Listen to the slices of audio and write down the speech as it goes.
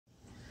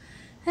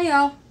Hey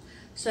y'all,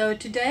 so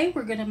today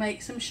we're going to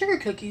make some sugar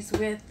cookies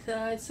with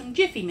some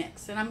Jiffy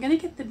mix, and I'm going to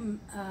get the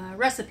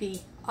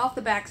recipe off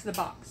the backs of the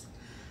box.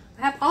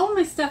 I have all of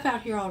my stuff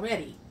out here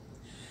already.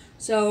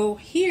 So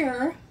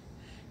here,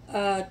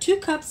 2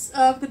 cups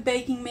of the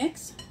baking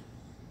mix,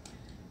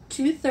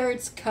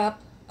 2/3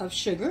 cup of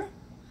sugar,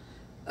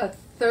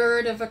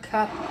 1/3 of a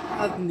cup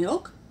of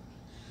milk,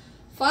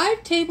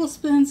 5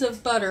 tablespoons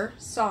of butter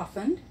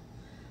softened,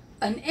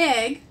 an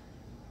egg,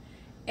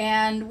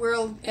 and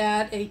we'll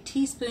add a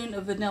teaspoon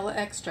of vanilla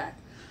extract.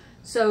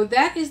 So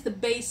that is the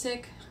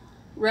basic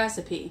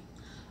recipe.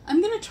 I'm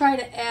going to try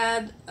to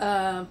add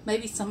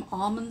maybe some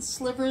almond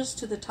slivers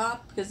to the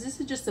top, because this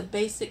is just a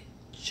basic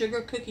sugar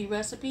cookie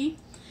recipe,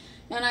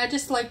 and I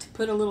just like to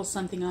put a little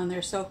something on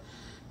there. So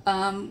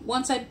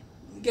once I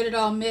get it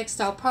all mixed,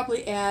 I'll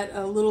probably add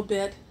a little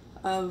bit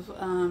of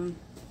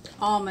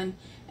almond,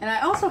 and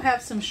I also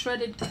have some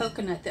shredded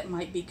coconut that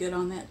might be good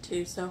on that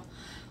too, so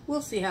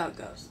we'll see how it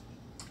goes.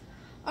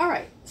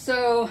 Alright,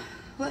 so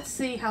let's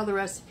see how the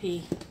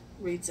recipe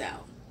reads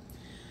out.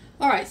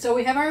 Alright, so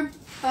we have our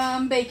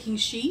baking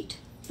sheet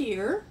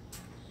here,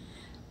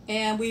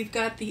 and we've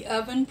got the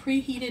oven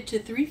preheated to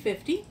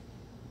 350.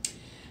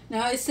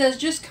 Now it says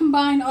just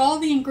combine all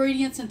the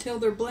ingredients until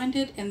they're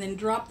blended and then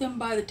drop them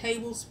by the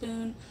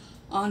tablespoon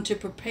onto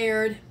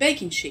prepared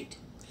baking sheet.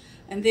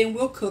 And then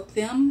we'll cook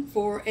them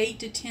for 8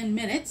 to 10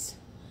 minutes.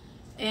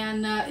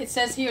 And it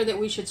says here that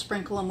we should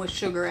sprinkle them with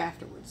sugar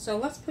afterwards. So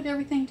let's put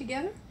everything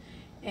together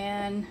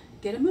and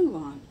get a move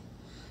on.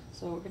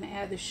 So we're going to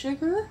add the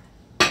sugar,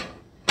 the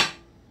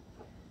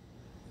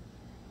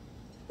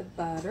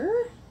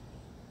butter,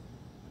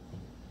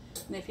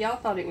 and if y'all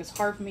thought it was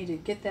hard for me to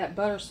get that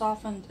butter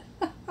softened,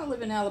 I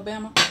live in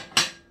Alabama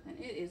and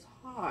it is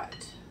hot,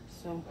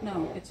 so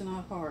no, it's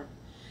not hard.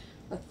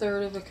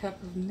 1/3 of a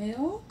cup of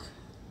milk.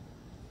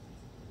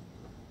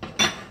 I'm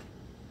going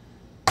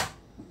to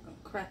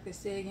crack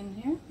this egg in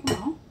here.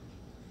 Come on.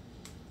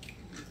 There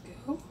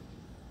we go.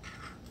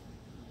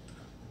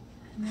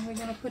 And then we're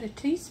going to put a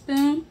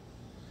teaspoon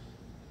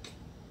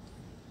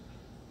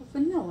of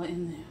vanilla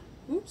in there.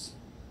 Oops.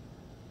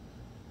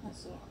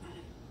 That's all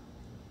right.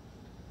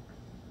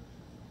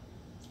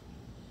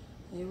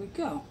 There we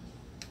go.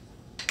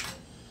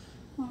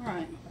 All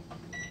right.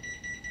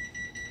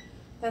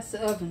 That's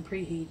the oven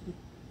preheating.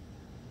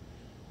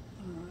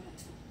 All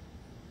right.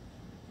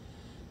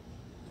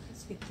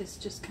 Let's get this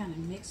just kind of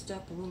mixed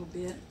up a little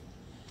bit.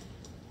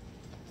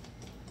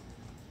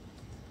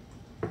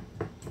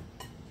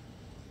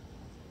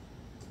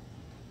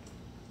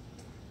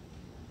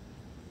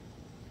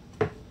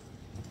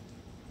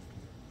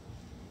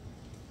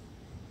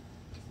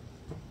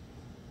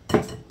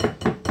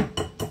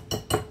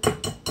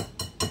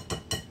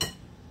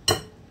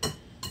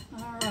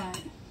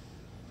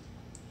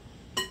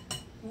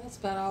 That's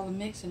about all the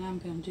mixing I'm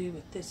going to do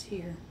with this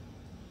here.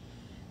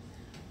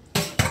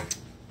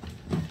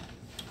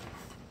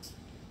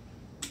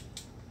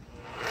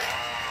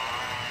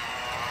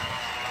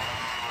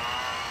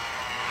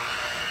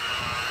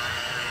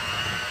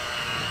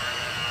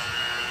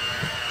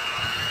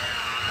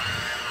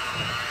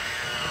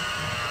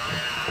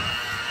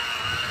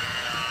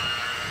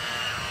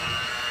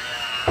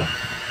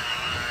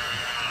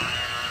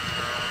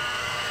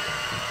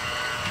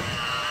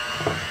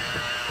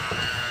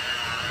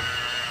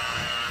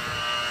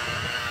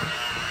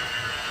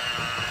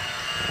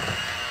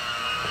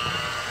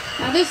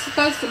 Now this is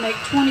supposed to make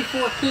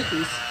 24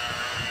 cookies,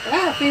 but I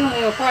have a feeling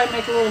it'll probably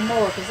make a little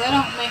more because I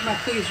don't make my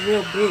cookies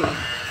real big.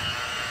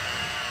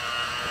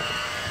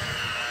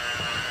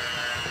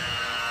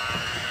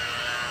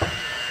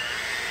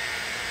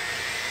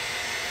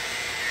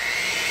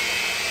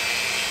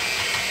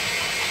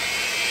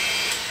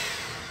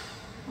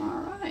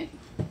 Alright.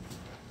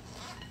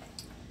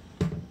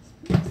 Let's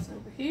put this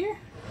over here.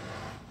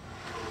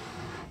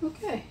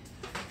 Okay.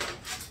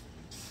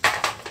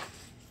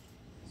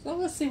 So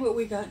let's see what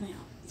we got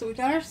now. So we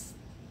got our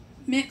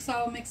mix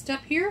all mixed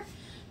up here.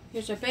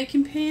 Here's our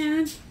baking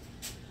pan.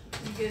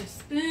 We get a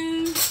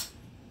spoon. Let's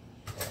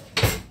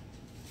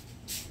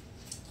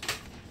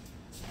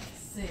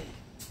see.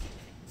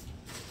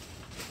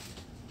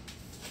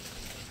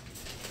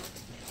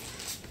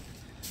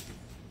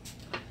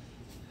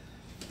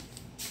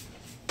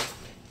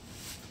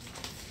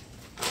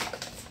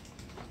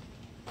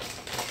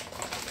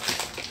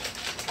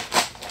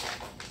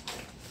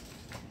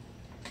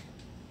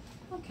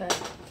 Okay.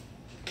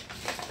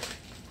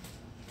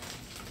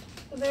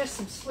 So there's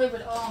some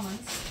slivered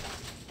almonds.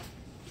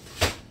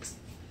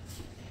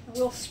 And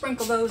we'll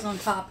sprinkle those on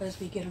top as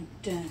we get them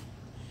done.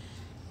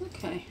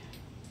 Okay.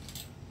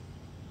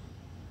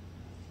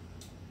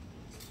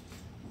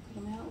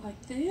 Put them out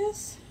like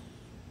this.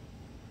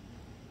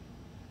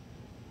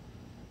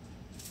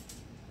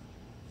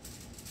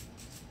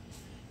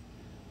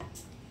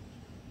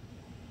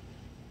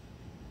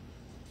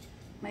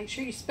 Make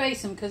sure you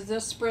space them because they'll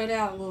spread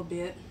out a little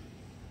bit.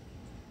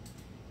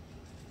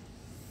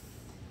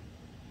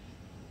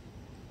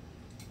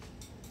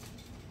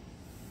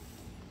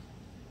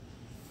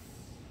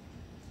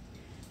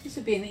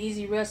 would be an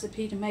easy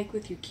recipe to make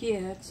with your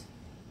kids.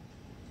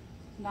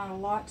 Not a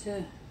lot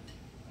to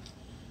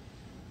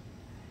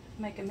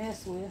make a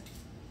mess with.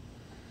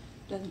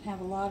 Doesn't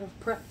have a lot of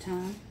prep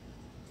time.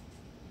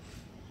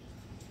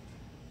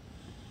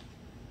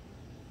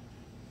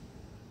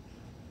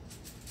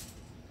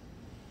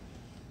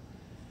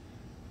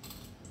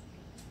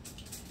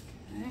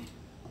 Okay.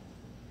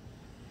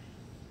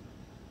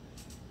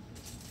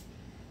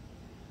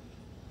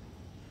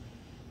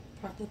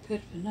 Probably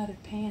put another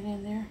pan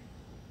in there.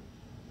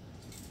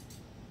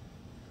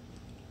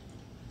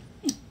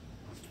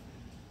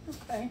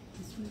 Okay,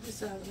 let's move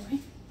this out of the way.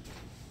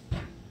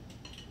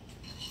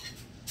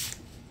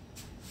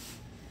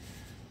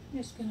 I'm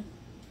just going to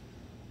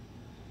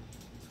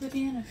put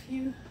in a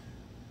few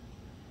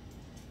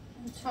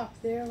on top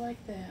there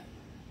like that.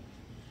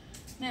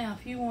 Now,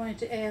 if you wanted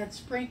to add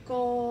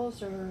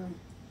sprinkles or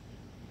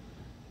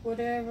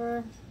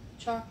whatever,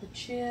 chocolate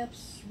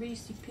chips,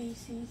 Reese's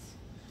Pieces,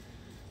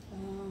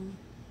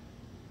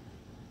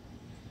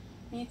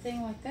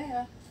 anything like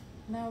that,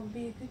 now would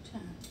be a good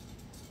time.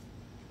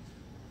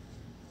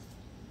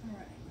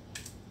 Alright.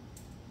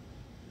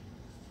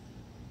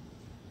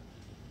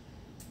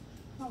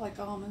 I like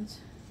almonds.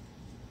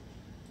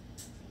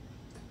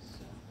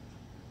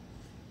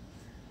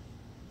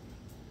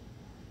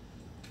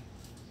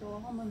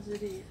 So almonds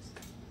it is.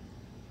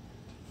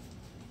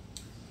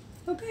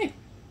 Okay.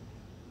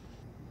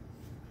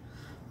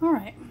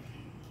 Alright.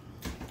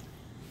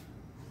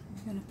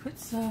 I'm going to put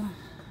some,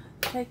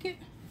 take it.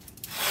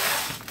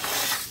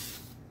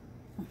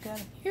 I've got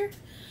it here.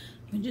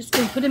 I'm just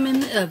going to put them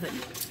in the oven.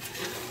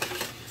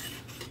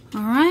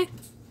 Alright.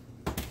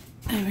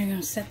 And we're going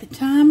to set the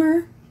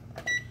timer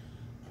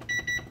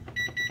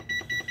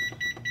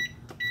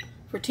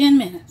for 10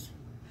 minutes.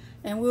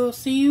 And we'll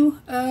see you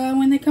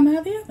when they come out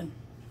of the oven.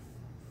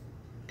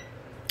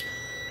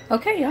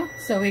 Okay, y'all.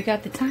 So we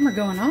got the timer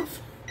going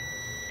off.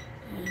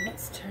 And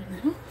let's turn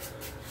that off.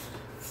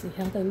 See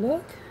how they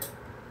look.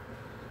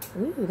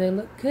 Ooh, they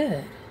look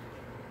good.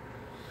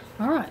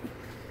 Alright.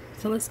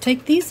 So let's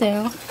take these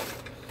out.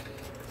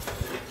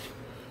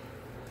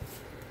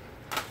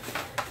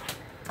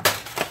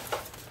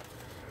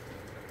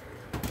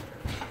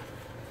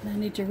 I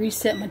need to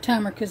reset my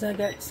timer because I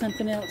got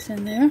something else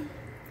in there.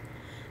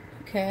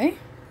 Okay.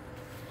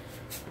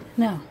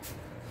 Now,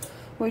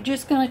 we're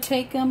just going to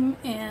take them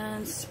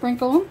and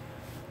sprinkle them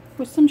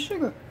with some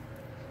sugar.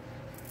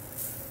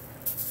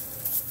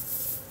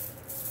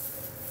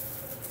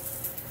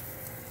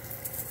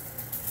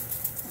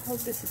 I hope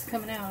this is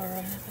coming out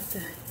alright.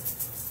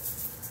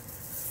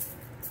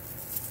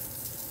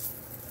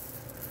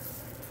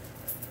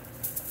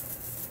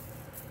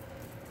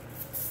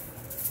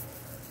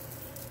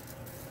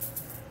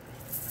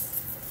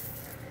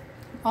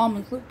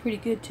 Almonds look pretty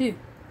good too.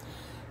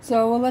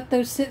 So we'll let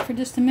those sit for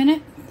just a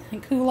minute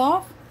and cool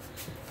off,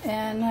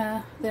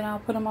 and then I'll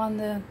put them on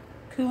the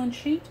cooling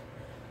sheet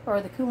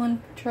or the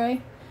cooling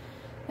tray,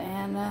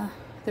 and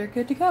they're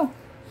good to go.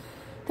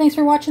 Thanks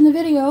for watching the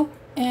video,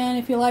 and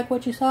if you like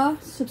what you saw,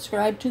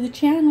 subscribe to the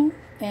channel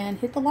and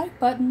hit the like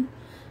button,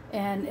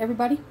 and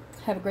everybody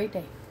have a great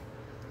day.